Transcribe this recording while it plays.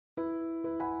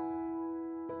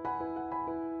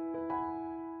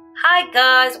Hi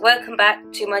guys, welcome back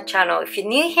to my channel. If you're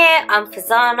new here, I'm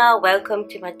Farzana. Welcome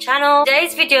to my channel.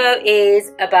 Today's video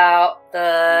is about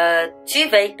the two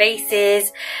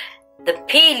bases, the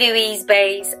P.Louise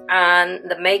base and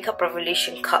the Makeup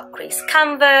Revolution cut crease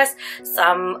canvas. So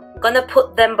I'm gonna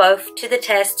put them both to the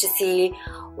test to see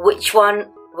which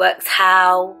one works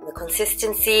how, the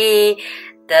consistency,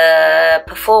 the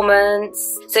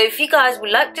performance. So if you guys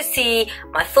would like to see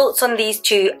my thoughts on these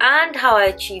two and how I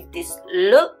achieved this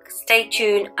look, stay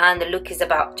tuned, and the look is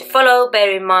about to follow.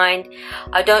 Bear in mind,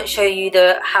 I don't show you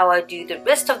how I do the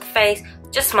rest of the face,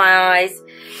 just my eyes.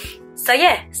 So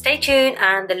yeah, stay tuned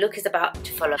and the look is about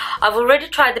to follow. I've already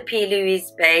tried the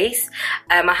P.Louise base.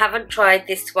 I haven't tried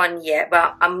this one yet,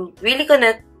 but I'm really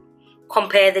gonna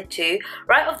compare the two.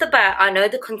 Right off the bat, I know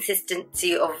the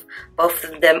consistency of both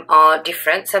of them are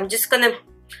different, so I'm just gonna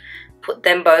put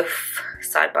them both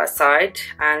side by side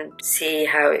and see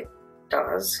how it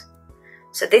does.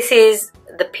 So this is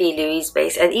the P.Louise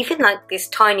base, and even like this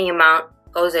tiny amount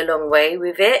goes a long way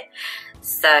with it.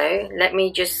 So let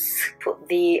me just put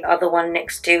the other one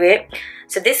next to it.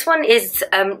 So this one is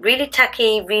really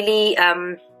tacky, really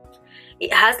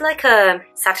it has like a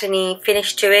satiny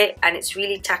finish to it, and it's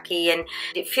really tacky and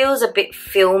it feels a bit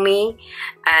filmy,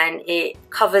 and it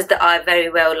covers the eye very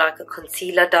well like a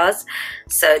concealer does.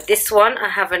 So this one I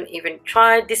haven't even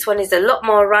tried. This one is a lot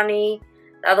more runny,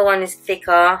 the other one is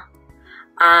thicker,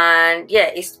 and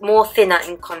yeah, it's more thinner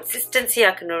in consistency.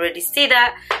 I can already see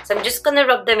that. So I'm just gonna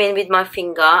rub them in with my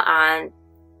finger and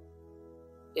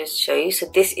just show you. So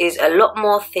this is a lot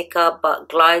more thicker but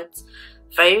glides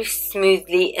very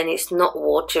smoothly, and it's not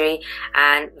watery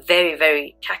and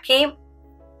very tacky.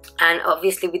 And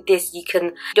obviously with this you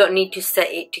don't need to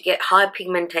set it to get high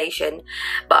pigmentation,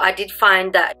 but I did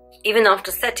find that even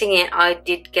after setting it I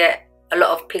did get a lot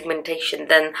of pigmentation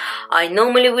than I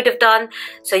normally would have done.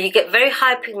 So you get very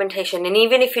high pigmentation, and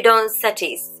even if you don't set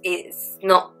it, it's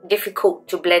not difficult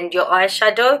to blend your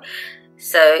eyeshadow.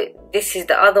 So this is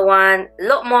the other one, a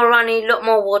lot more runny, a lot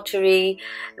more watery,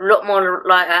 a lot more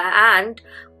lighter and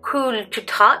cool to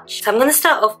touch. So I'm going to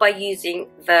start off by using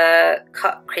the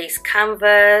cut crease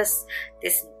canvas.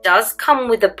 This does come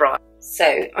with a brush,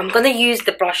 so I'm going to use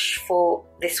the brush for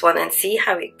this one and see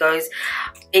how it goes.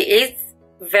 It is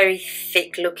very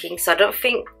thick looking, so I don't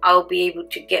think I'll be able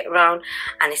to get around,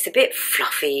 and it's a bit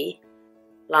fluffy,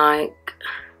 like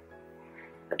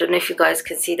I don't know if you guys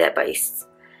can see that, but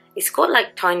it's got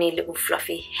like tiny little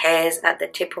fluffy hairs at the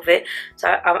tip of it. So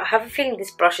I have a feeling this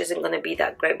brush isn't going to be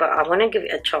that great, but I want to give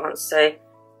it a chance. So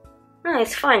no,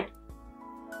 it's fine.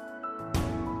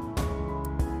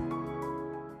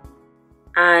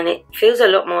 And it feels a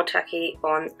lot more tacky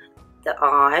on the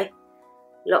eye,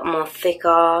 a lot more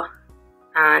thicker,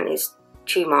 and it's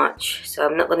too much. So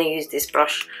I'm not going to use this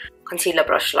brush, concealer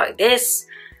brush like this.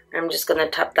 I'm just going to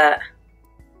tap that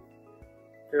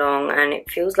long, and it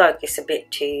feels like it's a bit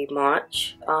too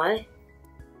much and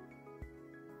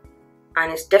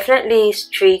it's definitely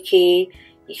streaky.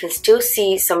 You can still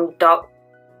see some dark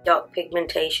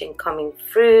pigmentation coming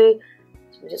through.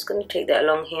 So I'm just going to take that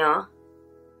along here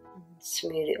and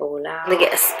smooth it all out. I'm going to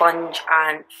get a sponge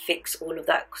and fix all of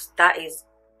that because that is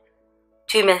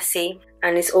too messy,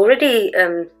 and it's already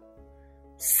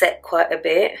set quite a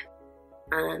bit,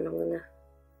 and I'm going to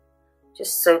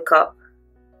just soak up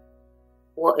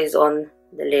what is on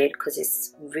the lid because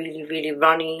it's really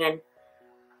runny and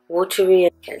watery.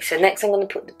 Okay, so next I'm going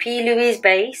to put the P.Louise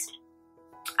base,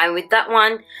 and with that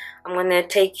one I'm going to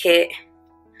take it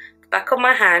back of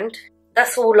my hand.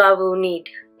 That's all I will need.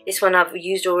 This one I've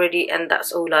used already, and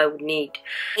that's all I would need.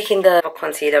 Taking the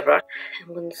concealer brush,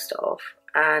 I'm going to start off,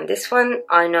 and this one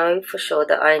I know for sure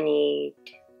that I need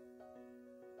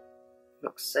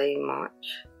not so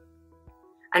much,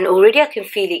 and already I can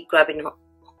feel it grabbing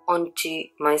onto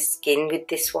my skin with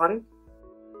this one.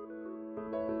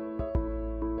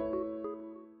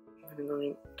 I'm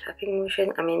going tapping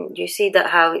motion. I mean, you see that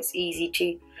how it's easy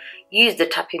to use the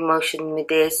tapping motion with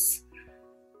this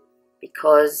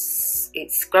because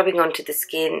it's grabbing onto the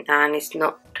skin and it's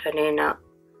not turning out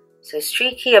so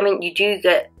streaky. I mean, you do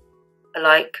get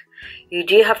like, you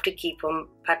do have to keep on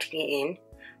patting it in,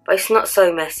 but it's not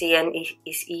so messy, and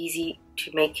it's easy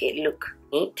to make it look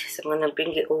neat. So I'm going to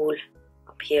bring it all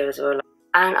here as well,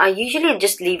 and I usually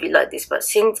just leave it like this, but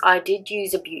since I did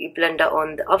use a beauty blender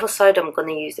on the other side, I'm going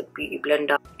to use a beauty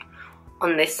blender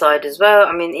on this side as well.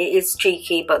 I mean, it is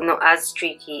streaky but not as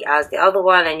streaky as the other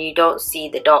one, and you don't see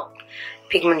the dark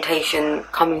pigmentation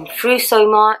coming through so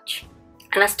much,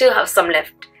 and I still have some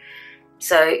left.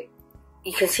 So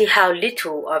you can see how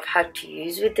little I've had to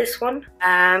use with this one.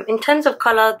 In terms of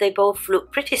colour, they both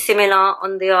look pretty similar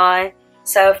on the eye.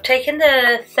 So I've taken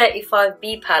the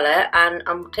 35B palette and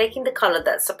I'm taking the colour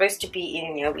that's supposed to be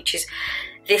in here, which is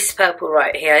this purple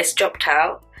right here. It's dropped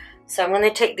out. So I'm going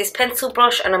to take this pencil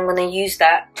brush and I'm going to use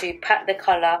that to pat the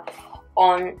colour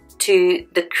onto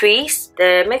the crease.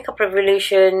 The Makeup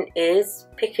Revolution is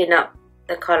picking up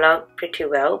the colour pretty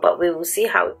well, but we will see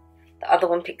how the other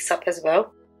one picks up as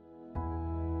well.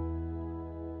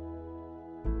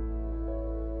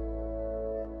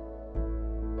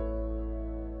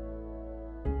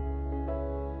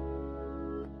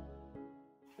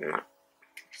 No,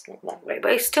 it's not that great,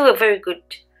 but it's still a very good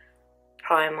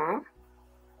primer.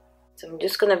 So I'm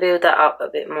just going to build that up a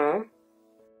bit more.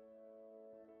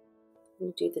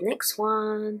 We'll do the next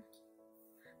one.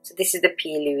 So this is the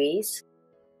P.Louise.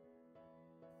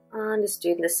 And it's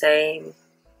doing the same.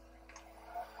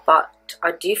 But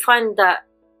I do find that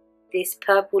this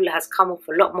purple has come off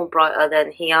a lot more brighter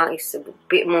than here. It's a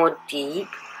bit more deep,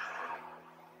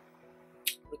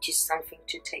 which is something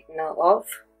to take note of.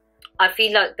 I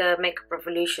feel like the Makeup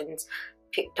Revolutions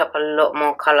picked up a lot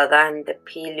more colour than the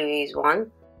P.Louise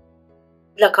one.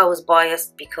 Like I was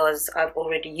biased because I've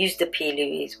already used the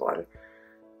P.Louise one.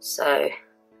 So,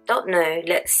 don't know,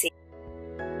 let's see.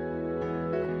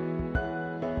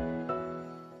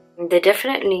 They're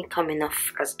definitely coming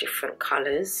off as different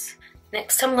colours.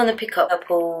 Next I'm going to pick up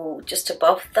purple just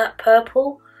above that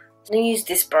purple. I'm going to use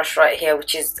this brush right here,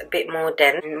 which is a bit more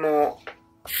dense and more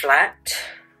flat.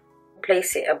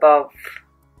 Place it above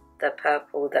the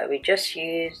purple that we just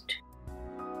used.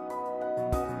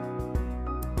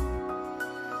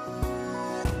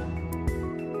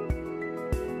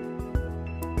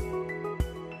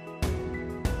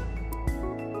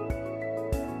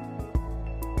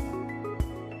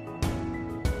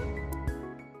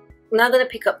 Now I'm going to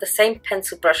pick up the same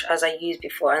pencil brush as I used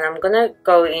before, and I'm going to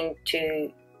go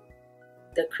into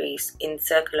the crease in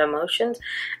circular motions,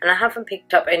 and I haven't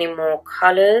picked up any more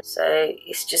colours, so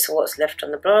it's just what's left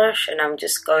on the brush, and I'm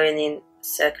just going in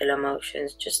circular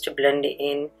motions just to blend it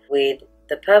in with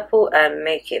the purple and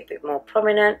make it a bit more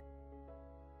prominent.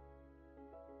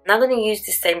 Now I'm going to use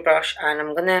the same brush and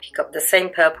I'm going to pick up the same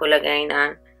purple again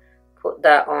and put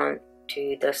that on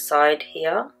to the side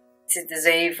here. This is the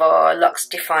Zeva Luxe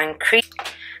Define Crease,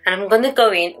 and I'm going to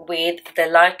go in with the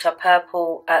lighter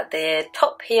purple at the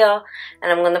top here, and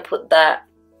I'm going to put that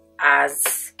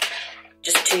as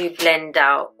just to blend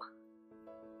out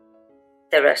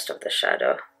the rest of the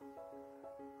shadow.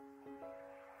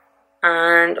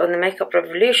 And on the Makeup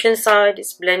Revolution side,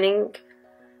 it's blending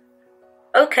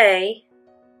okay.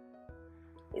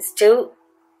 It's still,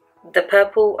 the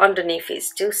purple underneath it is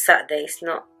still sat there. It's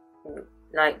not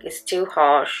like, it's still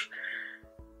harsh.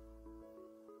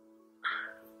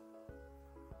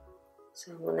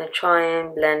 So I'm going to try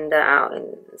and blend that out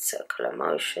in circular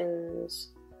motions,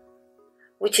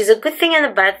 which is a good thing and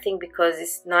a bad thing, because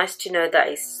it's nice to know that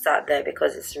it's sat there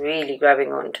because it's really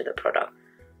grabbing onto the product.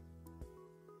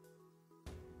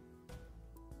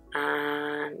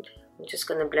 And I'm just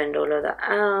going to blend all of that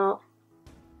out.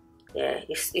 Yeah,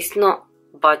 it's not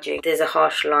budging. There's a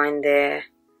harsh line there.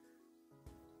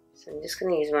 So I'm just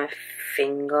going to use my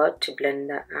finger to blend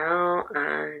that out,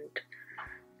 and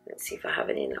let's see if I have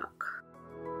any luck.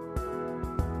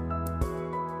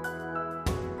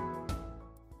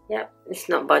 Yep, it's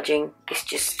not budging. It's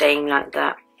just staying like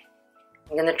that.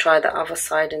 I'm going to try the other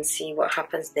side and see what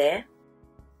happens there.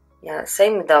 Yeah,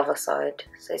 same with the other side.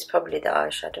 So it's probably the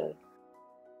eyeshadow.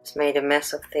 It's made a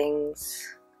mess of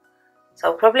things. So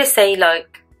I'll probably say,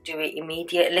 like, do it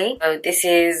immediately. So this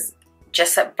is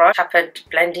just a brush, tapered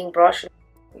blending brush.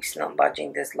 It's not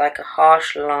budging. There's like a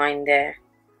harsh line there,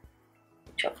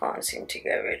 which I can't seem to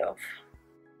get rid of.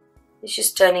 It's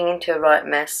just turning into a right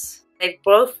mess. They've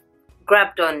both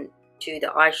grabbed on to the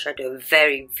eyeshadow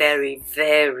very, very,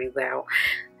 very well,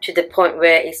 to the point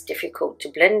where it's difficult to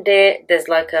blend it. There's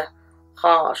like a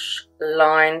harsh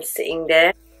line sitting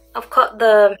there. I've cut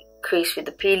the crease with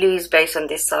the P.Louise base on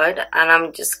this side, and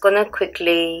I'm just gonna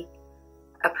quickly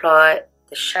apply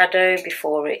the shadow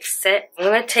before it's set. I'm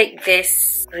gonna take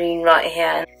this green right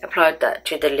here and apply that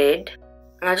to the lid.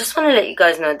 And I just want to let you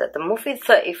guys know that the Morphe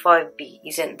 35B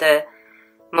isn't the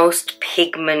most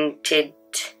pigmented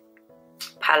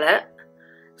palette.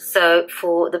 So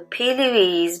for the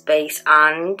P.Louise base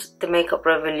and the Makeup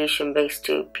Revolution base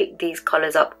to pick these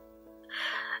colours up,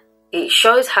 it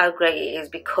shows how great it is,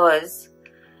 because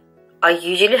I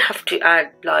usually have to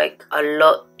add like a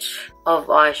lot of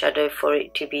eyeshadow for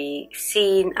it to be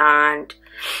seen, and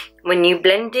when you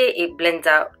blend it, it blends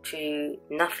out to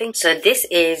nothing. So this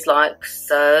is like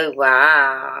so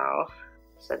wow.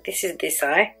 So this is this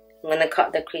eye. I'm going to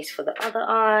cut the crease for the other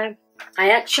eye.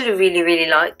 I actually really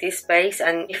like this base,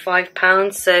 and it's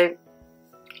 £5, so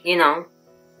you know,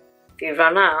 if you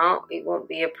run out, it won't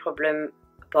be a problem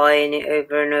buying it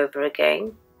over and over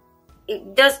again.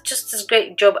 It does just as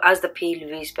great job as the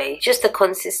P.Louise base, just the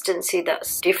consistency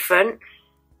that's different.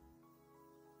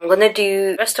 I'm going to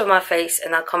do the rest of my face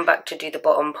and I'll come back to do the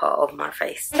bottom part of my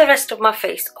face. The rest of my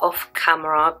face off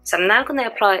camera. So I'm now going to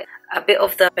apply a bit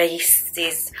of the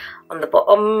bases on the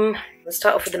bottom. I'll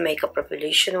start off with the Makeup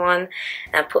Revolution one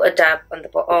and put a dab on the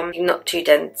bottom. Not too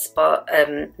dense but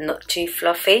not too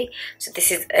fluffy. So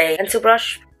this is a pencil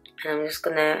brush and I'm just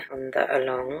going to run that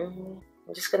along.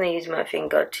 I'm just going to use my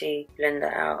finger to blend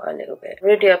that out a little bit.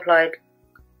 Already applied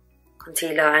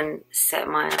concealer and set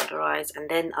my under eyes, and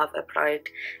then I've applied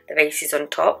the bases on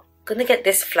top. I'm going to get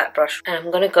this flat brush and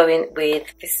I'm going to go in with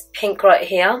this pink right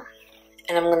here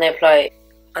and I'm going to apply it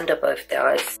under both the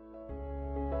eyes.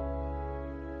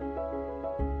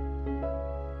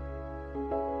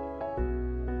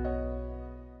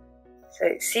 So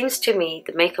it seems to me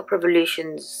the Makeup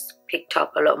Revolution's picked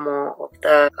up a lot more of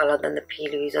the colour than the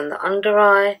P.Louise on the under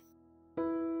eye.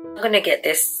 I'm going to get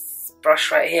this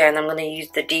brush right here and I'm going to use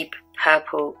the deep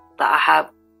purple that I have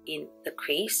in the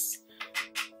crease.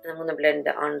 And I'm going to blend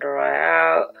the under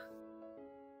eye out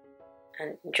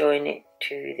and join it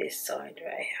to this side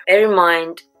right here. Bear in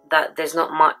mind that there's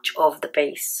not much of the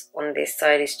base on this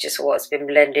side, it's just what's been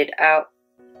blended out.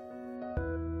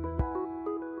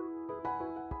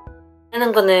 And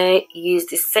I'm going to use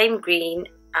this same green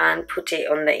and put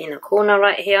it on the inner corner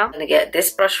right here. I'm going to get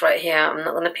this brush right here. I'm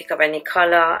not going to pick up any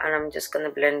colour and I'm just going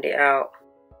to blend it out.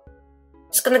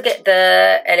 Just going to get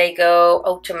the LA Girl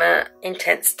Ultimate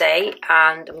Intense Day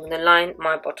and I'm going to line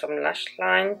my bottom lash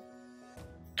line.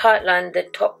 Tight line the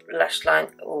top lash line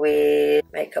with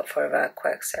Makeup Forever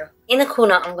Quaxel. Inner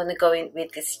corner I'm going to go in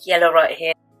with this yellow right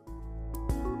here.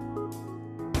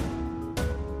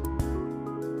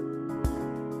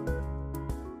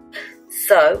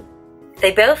 So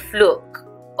they both look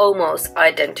almost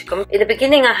identical. In the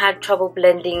beginning I had trouble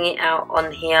blending it out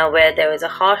on here where there was a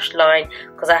harsh line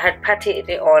because I had patted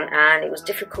it on and it was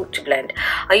difficult to blend.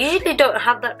 I usually don't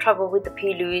have that trouble with the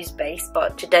P.Louise base,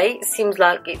 but today it seems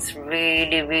like it's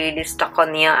really stuck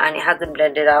on here and it hasn't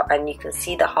blended out, and you can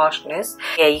see the harshness.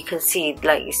 Yeah, you can see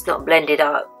like it's not blended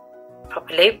out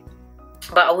properly.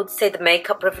 But I would say the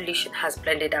Makeup Revolution has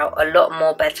blended out a lot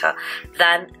more better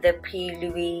than the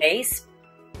P.Louise base.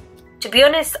 To be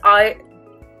honest,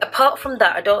 apart from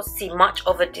that, I don't see much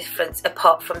of a difference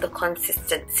apart from the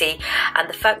consistency and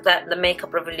the fact that the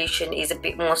Makeup Revolution is a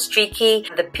bit more streaky.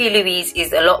 The P.Louise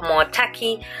is a lot more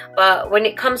tacky, but when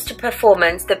it comes to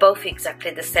performance, they're both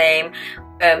exactly the same.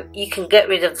 You can get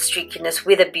rid of the streakiness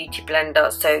with a beauty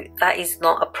blender, so that is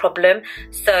not a problem.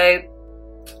 So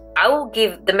I will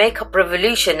give the Makeup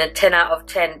Revolution a 10 out of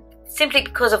 10 simply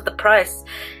because of the price.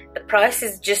 The price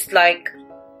is just like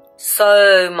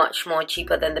so much more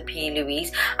cheaper than the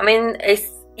P.Louise. I mean,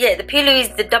 the P.Louise,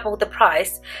 the double the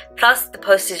price, plus the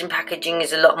postage and packaging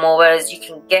is a lot more, whereas you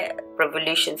can get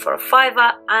Revolution for a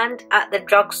 £5 and at the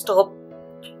drugstore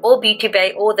or Beauty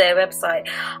Bay or their website.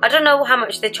 I don't know how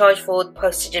much they charge for the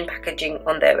postage and packaging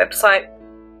on their website,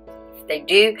 if they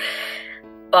do.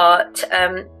 But,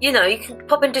 you know, you can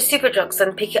pop into Superdrugs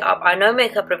and pick it up. I know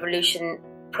Makeup Revolution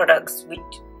products which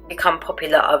become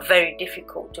popular are very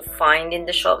difficult to find in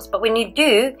the shops, but when you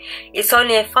do, it's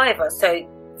only a £5.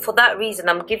 So for that reason,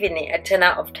 I'm giving it a 10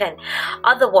 out of 10.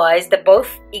 Otherwise, they're both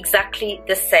exactly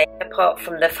the same, apart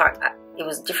from the fact that it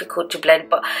was difficult to blend.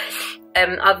 But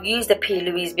I've used the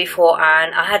P.Louise before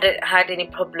and I hadn't had any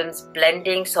problems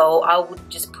blending, so I would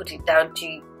just put it down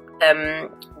to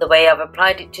the way I've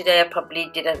applied it today.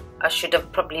 I should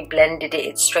have probably blended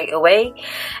it straight away.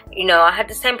 You know, I had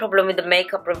the same problem with the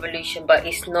Makeup Revolution, but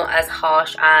it's not as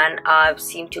harsh and I've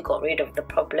seemed to got rid of the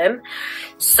problem.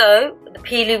 So the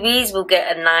P.Louise will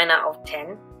get a 9 out of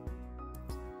 10,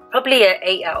 probably an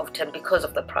 8 out of 10 because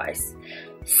of the price.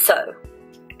 So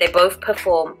they both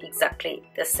perform exactly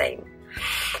the same.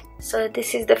 So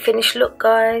this is the finished look,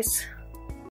 guys.